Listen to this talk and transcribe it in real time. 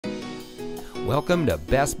Welcome to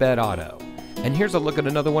Best Bet Auto, and here's a look at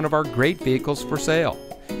another one of our great vehicles for sale,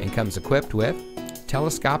 and comes equipped with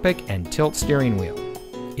telescopic and tilt steering wheel,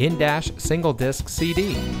 in-dash single disc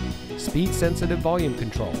CD, speed-sensitive volume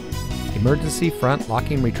control, emergency front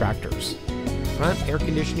locking retractors, front air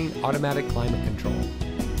conditioning automatic climate control,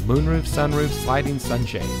 moonroof sunroof sliding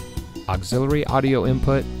sunshade, auxiliary audio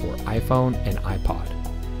input for iPhone and iPod,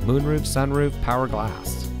 moonroof sunroof power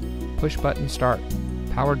glass, push button start,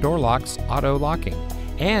 power door locks auto locking,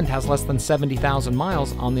 and has less than 70,000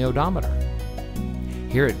 miles on the odometer.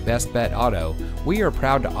 Here at Best Bet Auto, we are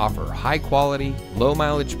proud to offer high quality, low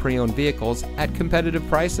mileage pre-owned vehicles at competitive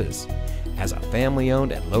prices. As a family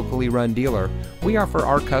owned and locally run dealer, we offer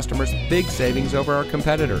our customers big savings over our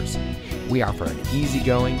competitors. We offer an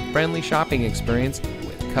easygoing, friendly shopping experience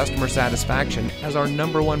with customer satisfaction as our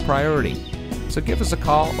 #1 priority. So give us a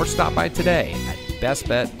call or stop by today at Best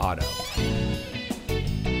Bet Auto.